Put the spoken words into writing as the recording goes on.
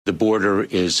The border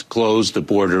is closed. The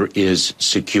border is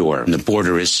secure. And the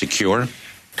border is secure.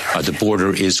 The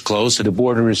border is closed. The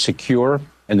border is secure.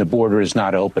 And the border is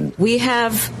not open. We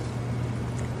have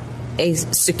a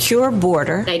secure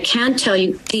border. I can tell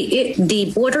you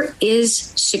the border is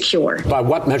secure. By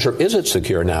what measure is it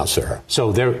secure now, sir?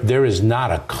 So there is not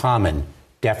a common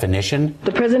definition.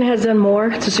 The president has done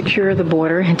more to secure the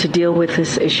border and to deal with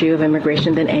this issue of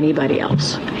immigration than anybody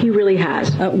else. He really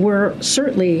has. We're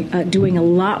certainly doing a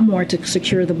lot more to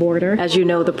secure the border. As you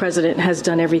know, the president has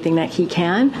done everything that he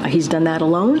can. He's done that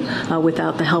alone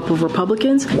without the help of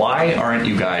Republicans. Why aren't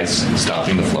you guys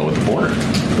stopping the flow at the border?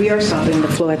 We are stopping the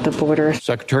flow at the border.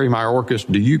 Secretary Mayorkas,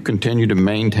 do you continue to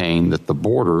maintain that the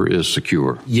border is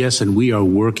secure? Yes, and we are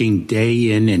working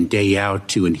day in and day out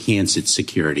to enhance its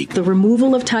security. The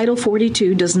removal of Title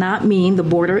 42 does not mean the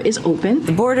border is open.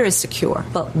 The border is secure,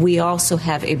 but we also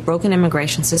have a broken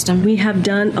immigration system. We have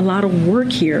done a lot of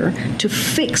work here to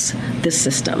fix this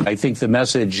system. I think the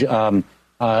message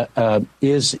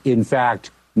is, in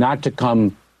fact, not to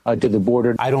come to the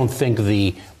border. I don't think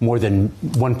the more than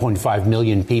 1.5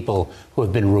 million people who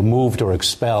have been removed or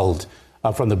expelled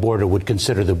from the border would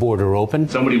consider the border open.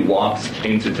 Somebody walks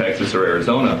into Texas or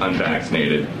Arizona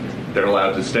unvaccinated, they're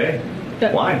allowed to stay.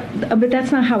 Why? But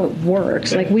that's not how it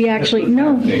works. Like, we actually,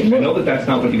 no. I know that that's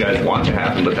not what you guys want to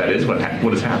happen, but that is what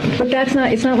is happening. But that's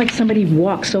not, it's not like somebody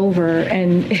walks over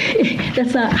and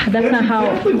that's not how.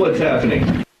 Exactly what's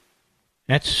happening.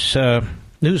 That's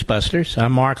Newsbusters.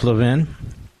 I'm Mark Levin.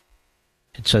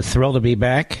 It's a thrill to be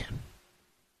back.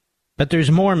 But there's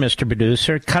more, Mr.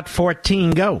 Producer. Cut 14,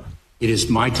 go. It is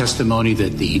my testimony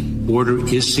that the border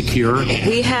is secure.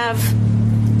 We have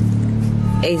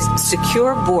a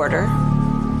secure border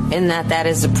in that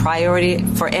is a priority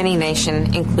for any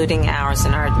nation, including ours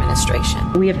and our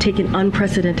administration. We have taken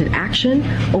unprecedented action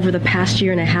over the past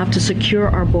year and a half to secure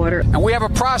our border. And we have a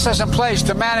process in place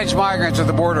to manage migrants at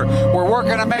the border. We're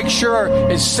working to make sure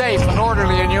it's safe and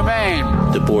orderly and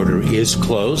humane. The border is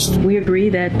closed. We agree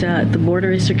that the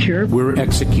border is secure. We're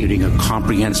executing a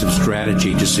comprehensive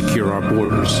strategy to secure our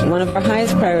borders. One of our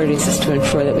highest priorities is to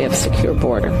ensure that we have a secure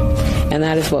border, and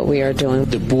that is what we are doing.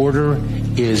 The border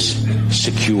is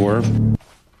secure. And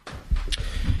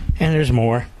there's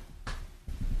more.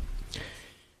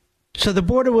 So the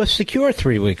border was secure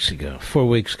 4 weeks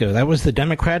ago. That was the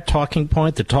Democrat talking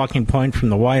point, the talking point from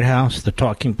the White House, the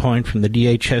talking point from the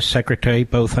DHS Secretary,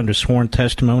 both under sworn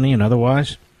testimony and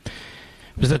otherwise. It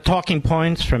was the talking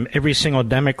points from every single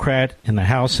Democrat in the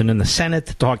House and in the Senate,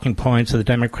 the talking points of the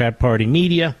Democrat Party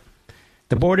media.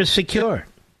 The border is secure.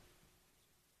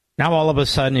 Now all of a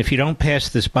sudden, if you don't pass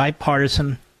this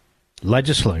bipartisan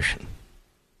legislation,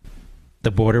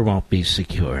 the border won't be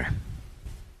secure.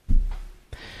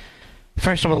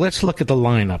 First of all, let's look at the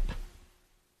lineup.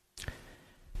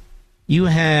 You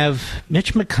have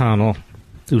Mitch McConnell,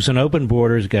 who's an open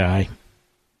borders guy,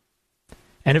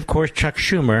 and of course Chuck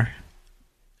Schumer,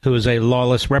 who is a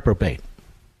lawless reprobate.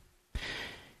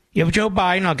 You have Joe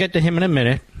Biden, I'll get to him in a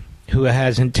minute, who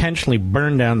has intentionally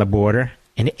burned down the border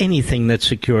and anything that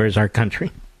secures our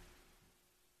country.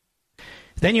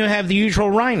 Then you have the usual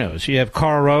rhinos. You have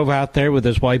Karl Rove out there with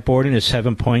his whiteboard and his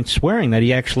 7 points, swearing that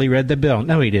he actually read the bill.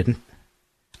 No, he didn't.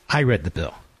 I read the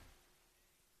bill.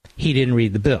 He didn't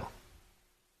read the bill.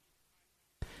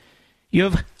 You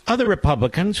have other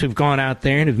Republicans who've gone out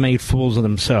there and have made fools of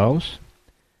themselves,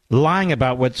 lying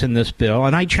about what's in this bill,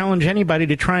 and I challenge anybody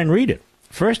to try and read it.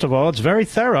 First of all, it's very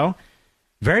thorough,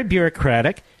 very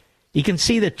bureaucratic. You can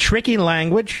see the tricky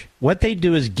language. What they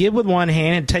do is give with one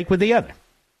hand and take with the other.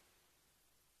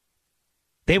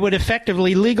 They would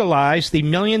effectively legalize the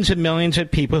millions and millions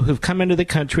of people who've come into the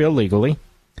country illegally.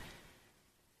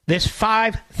 This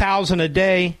 5,000 a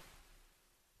day,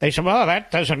 they said, well,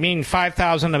 that doesn't mean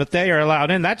 5,000 a day are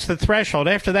allowed in. That's the threshold.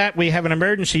 After that, we have an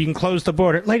emergency. You can close the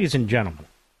border. Ladies and gentlemen,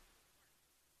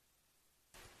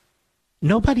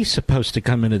 nobody's supposed to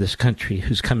come into this country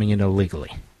who's coming in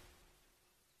illegally.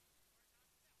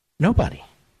 Nobody.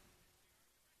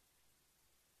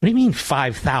 What do you mean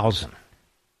 5,000?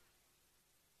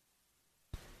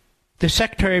 The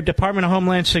Secretary of Department of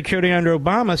Homeland Security under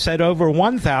Obama said over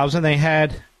 1,000 they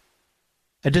had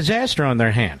a disaster on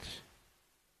their hands.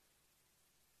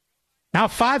 Now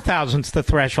 5,000 is the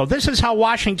threshold. This is how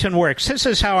Washington works. This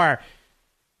is how our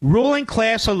ruling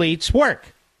class elites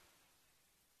work.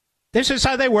 This is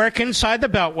how they work inside the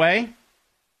Beltway,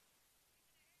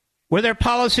 where their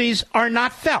policies are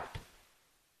not felt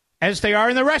as they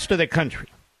are in the rest of the country.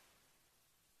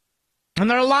 And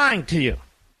they're lying to you.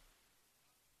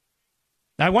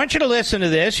 Now, I want you to listen to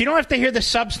this. You don't have to hear the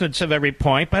substance of every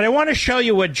point, but I want to show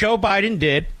you what Joe Biden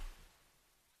did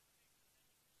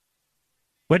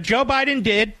What Joe Biden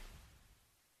did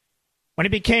when he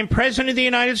became president of the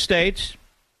United States,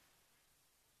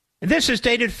 and this is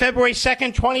dated February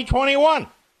 2nd, 2021.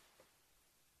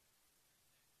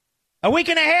 A week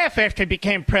and a half after he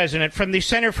became president, from the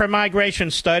Center for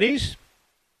Migration Studies,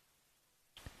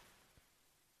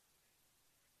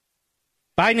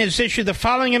 Biden has issued the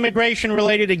following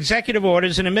immigration-related executive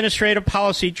orders and administrative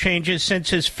policy changes since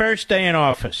his first day in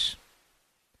office.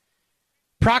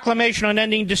 Proclamation on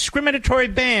ending discriminatory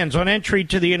bans on entry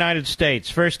to the United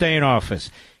States, first day in office.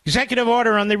 Executive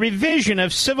order on the revision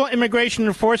of civil immigration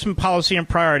enforcement policy and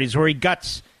priorities, where he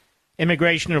guts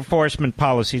immigration enforcement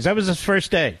policies. That was his first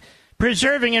day.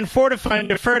 Preserving and fortifying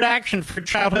deferred action for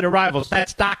childhood arrivals.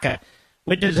 That's DACA,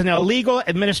 which is an illegal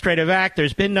administrative act.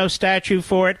 There's been no statute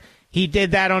for it. He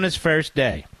did that on his first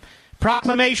day.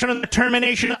 Proclamation on the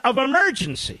termination of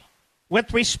emergency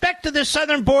with respect to the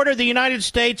southern border of the United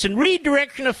States and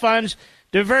redirection of funds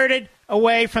diverted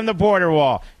away from the border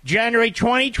wall. January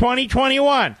 20,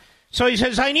 2021. So he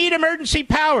says, I need emergency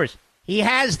powers. He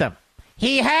has them.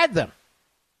 He had them.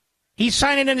 He's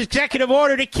signing an executive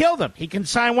order to kill them. He can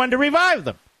sign one to revive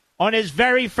them on his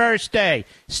very first day.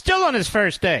 Still on his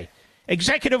first day.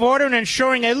 Executive order on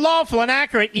ensuring a lawful and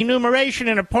accurate enumeration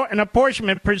and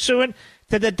apportionment pursuant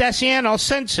to the decennial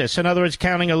census. In other words,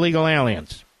 counting illegal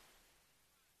aliens.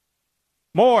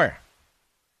 More.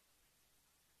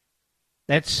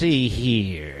 Let's see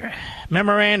here.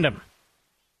 Memorandum.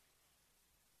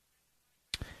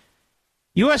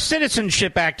 U.S.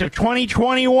 Citizenship Act of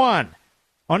 2021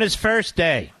 on his first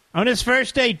day. On his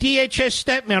first day, DHS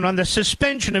statement on the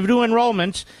suspension of new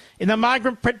enrollments in the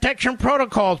Migrant Protection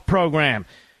Protocols program.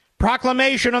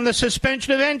 Proclamation on the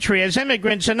suspension of entry as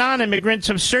immigrants and non-immigrants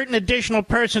of certain additional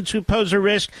persons who pose a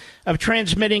risk of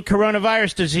transmitting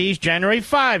coronavirus disease, January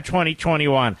 5,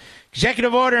 2021.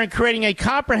 Executive order in creating a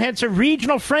comprehensive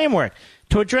regional framework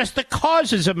to address the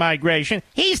causes of migration.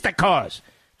 He's the cause.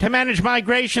 To manage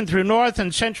migration through North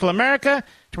and Central America,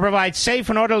 to provide safe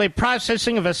and orderly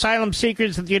processing of asylum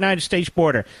seekers at the United States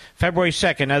border. February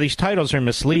 2nd. Now, these titles are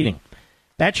misleading.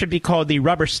 That should be called the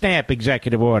rubber stamp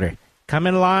executive order. Come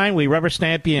in line, we rubber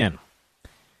stamp you in.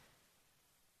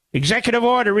 Executive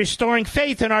order restoring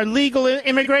faith in our legal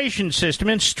immigration system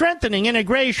and strengthening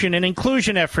integration and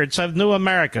inclusion efforts of new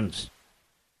Americans.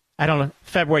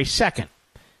 February 2nd.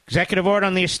 Executive order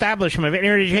on the establishment of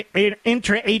an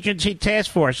interagency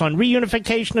task force on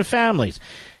reunification of families.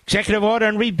 Executive order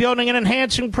on rebuilding and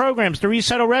enhancing programs to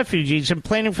resettle refugees and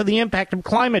planning for the impact of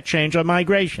climate change on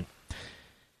migration.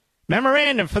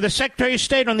 Memorandum for the Secretary of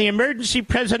State on the emergency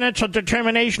presidential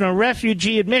determination on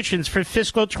refugee admissions for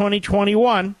fiscal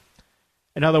 2021.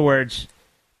 In other words,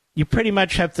 you pretty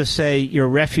much have to say you're a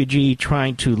refugee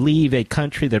trying to leave a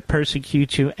country that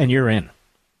persecutes you, and you're in.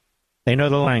 They know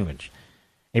the language.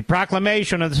 A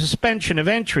proclamation of the suspension of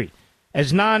entry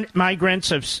as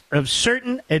non-migrants of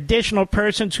certain additional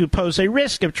persons who pose a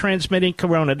risk of transmitting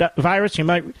coronavirus. You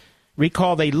might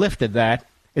recall they lifted that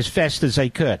as fast as they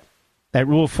could. That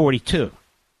Rule 42.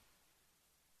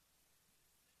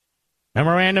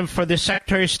 Memorandum for the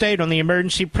Secretary of State on the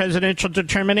emergency presidential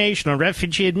determination on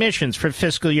refugee admissions for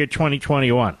fiscal year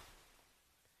 2021.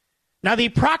 Now, the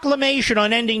proclamation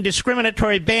on ending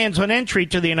discriminatory bans on entry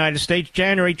to the United States,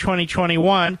 January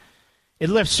 2021, it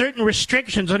lifts certain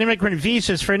restrictions on immigrant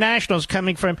visas for nationals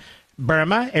coming from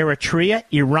Burma, Eritrea,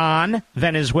 Iran,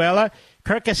 Venezuela,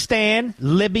 Kyrgyzstan,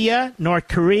 Libya, North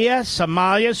Korea,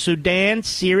 Somalia, Sudan,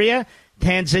 Syria,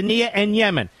 Tanzania, and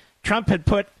Yemen. Trump had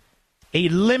put a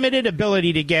limited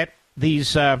ability to get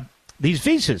these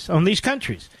visas on these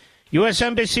countries. U.S.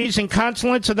 embassies and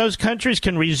consulates in those countries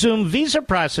can resume visa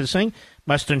processing,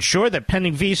 must ensure that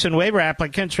pending visa and waiver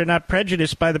applicants are not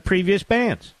prejudiced by the previous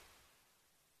bans.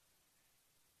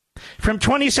 From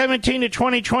 2017 to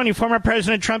 2020, former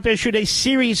President Trump issued a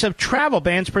series of travel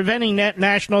bans preventing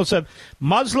nationals of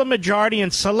Muslim-majority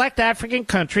and select African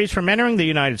countries from entering the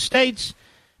United States.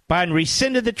 Biden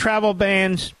rescinded the travel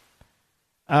bans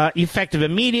effective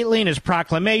immediately. In his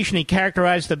proclamation, he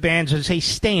characterized the bans as a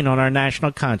stain on our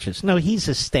national conscience. No, he's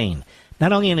a stain,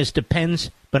 not only on his dependents,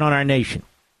 but on our nation.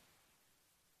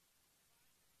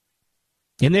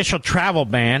 The initial travel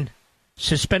ban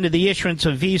suspended the issuance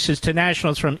of visas to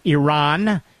nationals from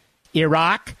Iran,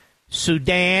 Iraq,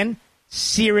 Sudan,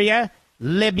 Syria,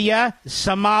 Libya,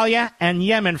 Somalia, and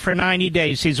Yemen for 90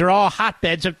 days. These are all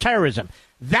hotbeds of terrorism.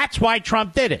 That's why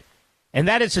Trump did it. And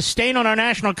that is a stain on our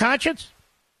national conscience?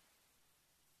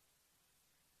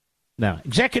 Now,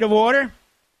 executive order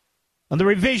on the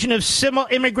revision of civil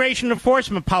immigration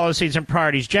enforcement policies and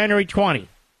priorities, January 20,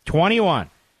 21.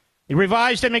 It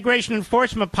revised immigration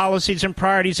enforcement policies and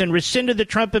priorities and rescinded the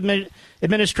Trump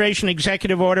administration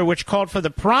executive order which called for the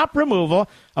prompt removal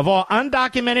of all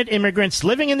undocumented immigrants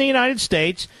living in the United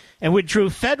States and withdrew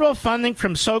federal funding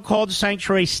from so-called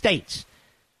sanctuary states.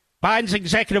 Biden's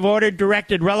executive order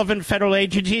directed relevant federal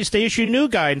agencies to issue new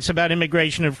guidance about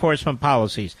immigration enforcement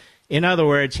policies. In other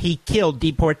words, he killed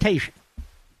deportation.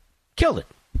 Killed it.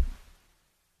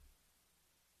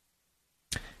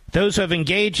 Those who have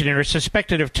engaged in or are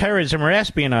suspected of terrorism or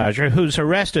espionage, or whose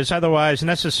arrest is otherwise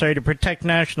necessary to protect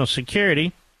national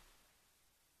security.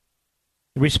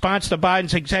 In response to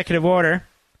Biden's executive order,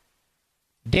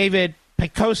 David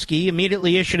Pekoski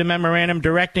immediately issued a memorandum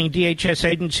directing DHS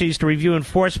agencies to review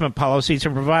enforcement policies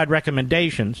and provide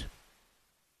recommendations.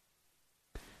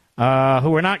 Who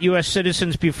were not U.S.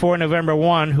 citizens before November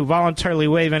 1, who voluntarily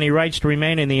waive any rights to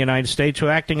remain in the United States, who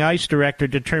acting ICE director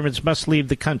determines must leave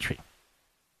the country.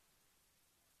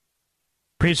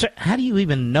 How do you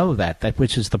even know that,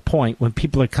 which is the point, when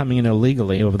people are coming in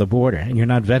illegally over the border and you're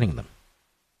not vetting them?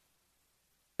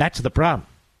 That's the problem.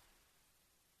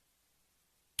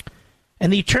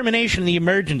 And the termination of the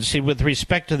emergency with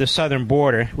respect to the southern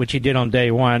border, which he did on day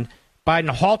one, Biden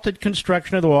halted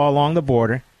construction of the wall along the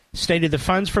border, stated the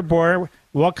funds for border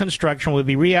wall construction will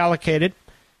be reallocated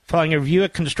following a review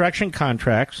of construction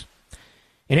contracts.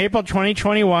 In April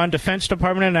 2021, Defense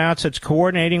Department announced it's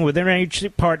coordinating with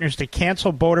interagency partners to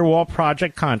cancel border wall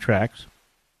project contracts.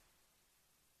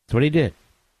 That's what he did.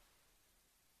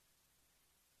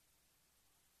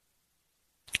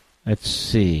 Let's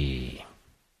see.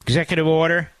 Executive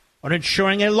order on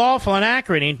ensuring a lawful and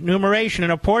accurate enumeration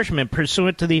and apportionment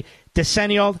pursuant to the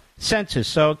decennial census.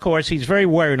 So, of course, he's very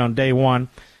worried on day one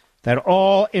that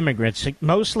all immigrants,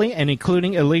 mostly and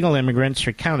including illegal immigrants,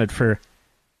 are counted for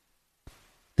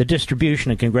the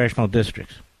distribution of congressional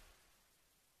districts.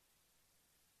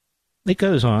 It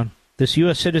goes on. This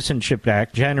U.S. Citizenship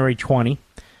Act, January 20,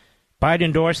 Biden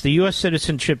endorsed the U.S.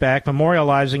 Citizenship Act,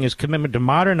 memorializing his commitment to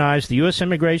modernize the U.S.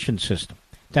 immigration system.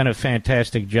 Done a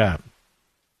fantastic job.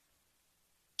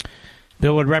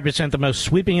 Bill would represent the most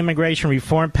sweeping immigration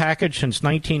reform package since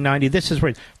 1990. This is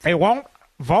where they won't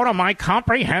vote on my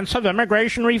comprehensive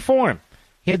immigration reform.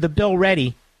 He had the bill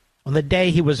ready on the day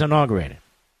he was inaugurated.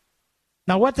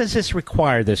 Now, what does this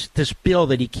require, this bill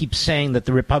that he keeps saying that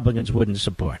the Republicans wouldn't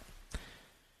support?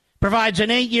 Provides an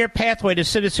 8-year pathway to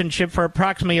citizenship for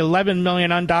approximately 11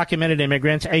 million undocumented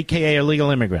immigrants, a.k.a.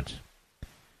 illegal immigrants.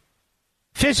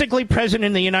 Physically present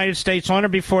in the United States on or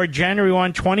before January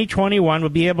 1, 2021 will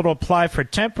be able to apply for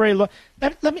temporary...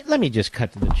 Let me just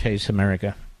cut to the chase,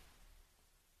 America.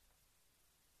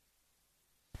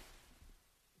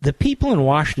 The people in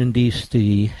Washington,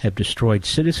 D.C. have destroyed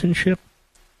citizenship.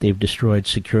 They've destroyed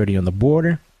security on the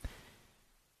border.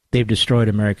 They've destroyed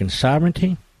American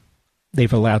sovereignty.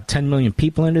 They've allowed 10 million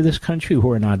people into this country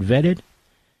who are not vetted,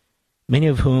 many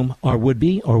of whom are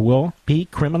would-be or will be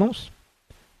criminals,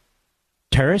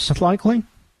 terrorists likely.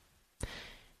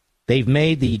 They've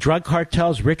made the drug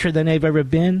cartels richer than they've ever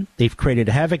been. They've created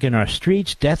havoc in our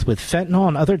streets, death with fentanyl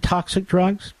and other toxic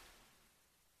drugs.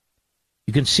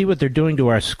 You can see what they're doing to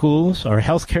our schools, our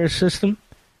healthcare system,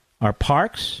 our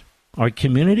parks, our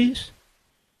communities.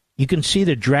 You can see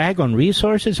the drag on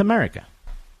resources. America.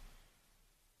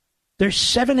 There's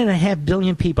 7.5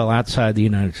 billion people outside the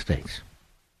United States.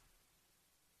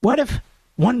 What if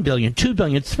 1 billion, 2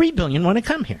 billion, 3 billion want to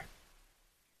come here?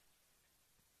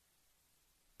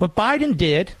 What Biden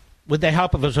did, with the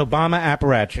help of his Obama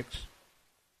apparatchiks,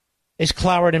 is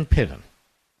Cloward and Piven,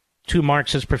 two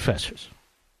Marxist professors.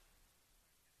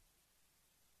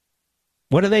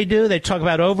 What do? They talk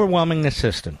about overwhelming the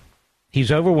system. He's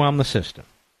overwhelmed the system.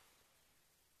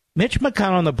 Mitch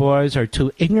McConnell and the boys are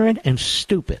too ignorant and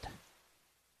stupid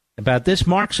about this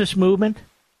Marxist movement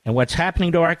and what's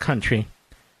happening to our country.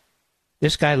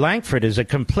 This guy Lankford is a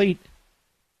complete,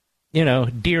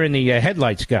 deer in the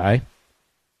headlights guy.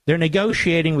 They're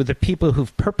negotiating with the people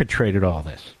who've perpetrated all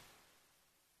this.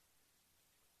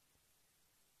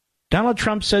 Donald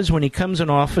Trump says when he comes in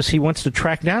office, he wants to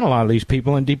track down a lot of these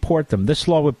people and deport them. This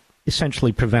law would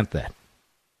essentially prevent that.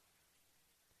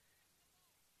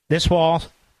 This wall,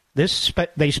 they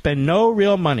spend no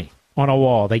real money on a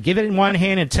wall. They give it in one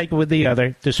hand and take it with the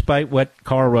other, despite what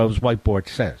Karl Rove's whiteboard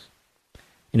says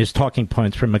in his talking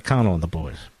points from McConnell and the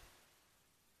boys.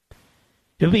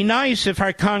 It would be nice if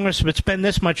our Congress would spend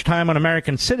this much time on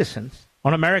American citizens,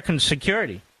 on American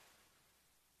security,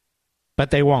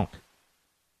 but they won't.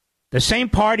 The same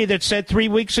party that said 3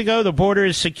 weeks ago the border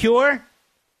is secure,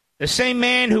 the same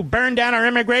man who burned down our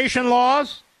immigration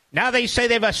laws, now they say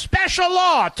they have a special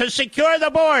law to secure the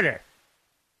border.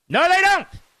 No, they don't.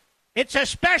 It's a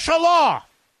special law.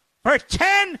 for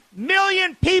 10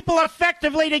 million people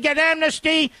effectively to get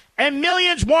amnesty and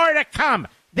millions more to come.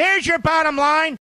 There's your bottom line.